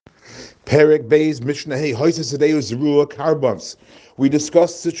Perek Beis Mishnah Hey Hoises Adeu Zerua Karbons. We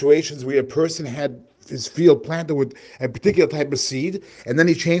discussed situations where a person had his field planted with a particular type of seed, and then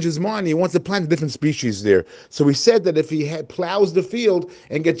he changed his mind. He wants to plant a different species there. So we said that if he plows the field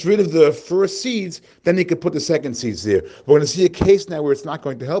and gets rid of the first seeds, then he could put the second seeds there. We're going to see a case now where it's not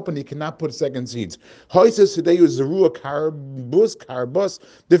going to help, and he cannot put second seeds. Hoises Adeu Zerua Karbus.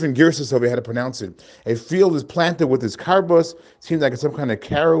 Different gears over how to pronounce it. A field is planted with this karbus. Seems like it's some kind of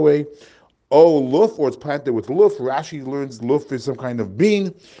caraway. Oh, luf, or it's planted with luf. Rashi learns luf is some kind of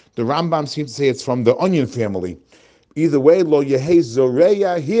bean. The Rambam seems to say it's from the onion family. Either way, lo yehei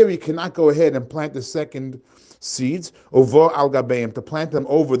zoreya. Here you cannot go ahead and plant the second seeds over al gabeim, to plant them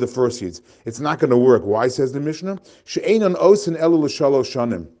over the first seeds. It's not going to work. Why, says the Mishnah? She'enon osin elu l'shalosh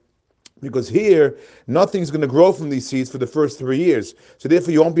shanim. Because here, nothing's going to grow from these seeds for the first 3 years. So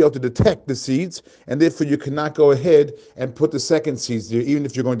therefore, you won't be able to detect the seeds, and therefore you cannot go ahead and put the second seeds there, even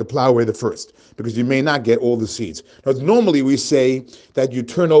if you're going to plow away the first, because you may not get all the seeds. Now, normally we say that you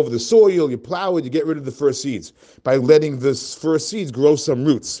turn over the soil, you plow it, you get rid of the first seeds by letting the first seeds grow some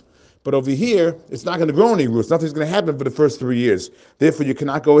roots. But over here, it's not going to grow any roots. Nothing's going to happen for the first 3 years. Therefore, you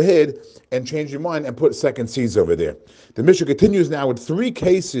cannot go ahead and change your mind and put second seeds over there. The Mishnah continues now with 3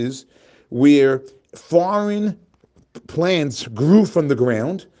 cases where foreign plants grew from the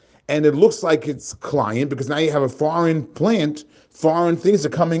ground, and it looks like it's klayim, because now you have a foreign plant, foreign things are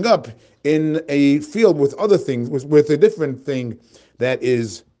coming up in a field with other things, with a different thing that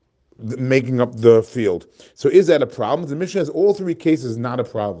is making up the field. So is that a problem? The Mishnah has all 3 cases not a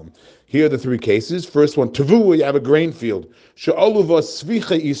problem. Here are the 3 cases. First one, tavu, you have a grain field. She'oluva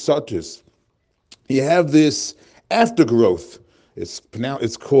svicha isatus. You have this aftergrowth.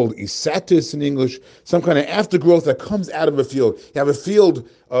 It's called isatis in English, some kind of aftergrowth that comes out of a field. You have a field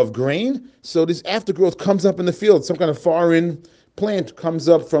of grain, so this aftergrowth comes up in the field. Some kind of foreign plant comes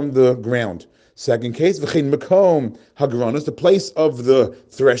up from the ground. Second case, v'chein makom hagranos, the place of the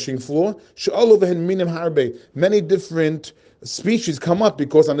threshing floor. She'olu v'hen minim harbe, many different species come up,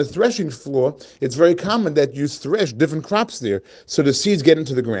 because on the threshing floor, it's very common that you thresh different crops there. So the seeds get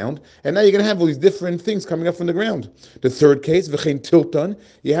into the ground, and now you're going to have all these different things coming up from the ground. The third case, v'chein tilton,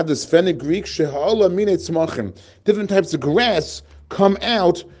 you have this fenugreek, sheha'ala minei tzmachim, different types of grass come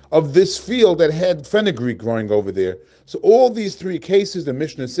out of this field that had fenugreek growing over there. So all these 3 cases, the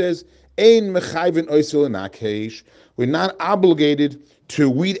Mishnah says, ein mechayvin oisel inakesh, we're not obligated to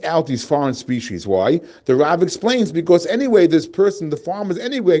weed out these foreign species. Why? The Rav explains, because anyway, this person, the farmer,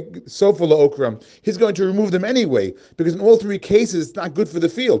 anyway, sofa la'okram, he's going to remove them anyway, because in all 3 cases, it's not good for the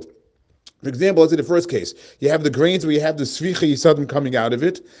field. For example, let's say the first case, you have the grains where you have the svicha yisadim coming out of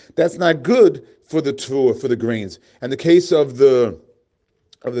it. That's not good for the tfuah, for the grains. And the case of the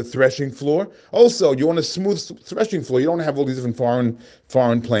threshing floor, also, you want a smooth threshing floor. You don't have all these different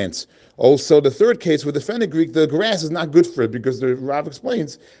foreign plants. Also, the third case with the fenugreek, the grass is not good for it, because the Rav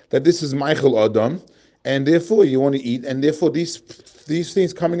explains that this is Michael Adam, and therefore you want to eat, and therefore these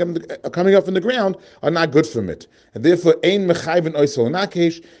things coming up from the ground are not good from it. And therefore, ein mechayvin oisel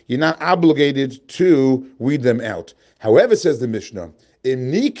nakesh, you're not obligated to weed them out. However, says the Mishnah,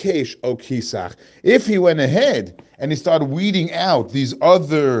 in nikesh o kisach, if he went ahead and he started weeding out these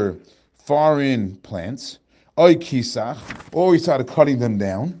other foreign plants, oy kisach, or he started cutting them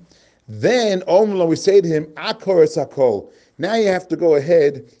down, then omlo, we say to him, akor sakol. Now you have to go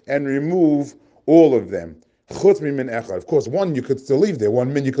ahead and remove all of them. Chutz min echad. Of course, one you could still leave there,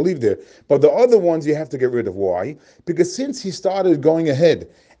 one min you could leave there, but the other ones you have to get rid of. Why? Because since he started going ahead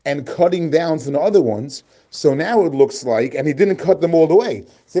and cutting down from the other ones, so now it looks like, and he didn't cut them all the way.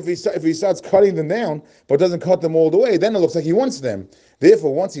 So if he starts cutting them down, but doesn't cut them all the way, then it looks like he wants them.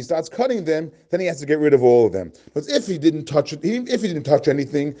 Therefore, once he starts cutting them, then he has to get rid of all of them. But if he didn't touch it, if he didn't touch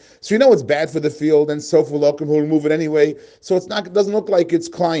anything, so you know it's bad for the field, and so for he'll remove it anyway. So it doesn't look like it's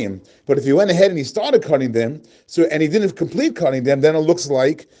klayim. But if he went ahead and he started cutting them, and he didn't complete cutting them, then it looks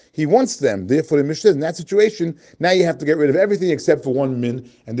like he wants them. Therefore, the Mishnah, in that situation, now you have to get rid of everything except for one min,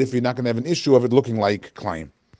 and therefore you're not going to have an issue of it looking like klayim.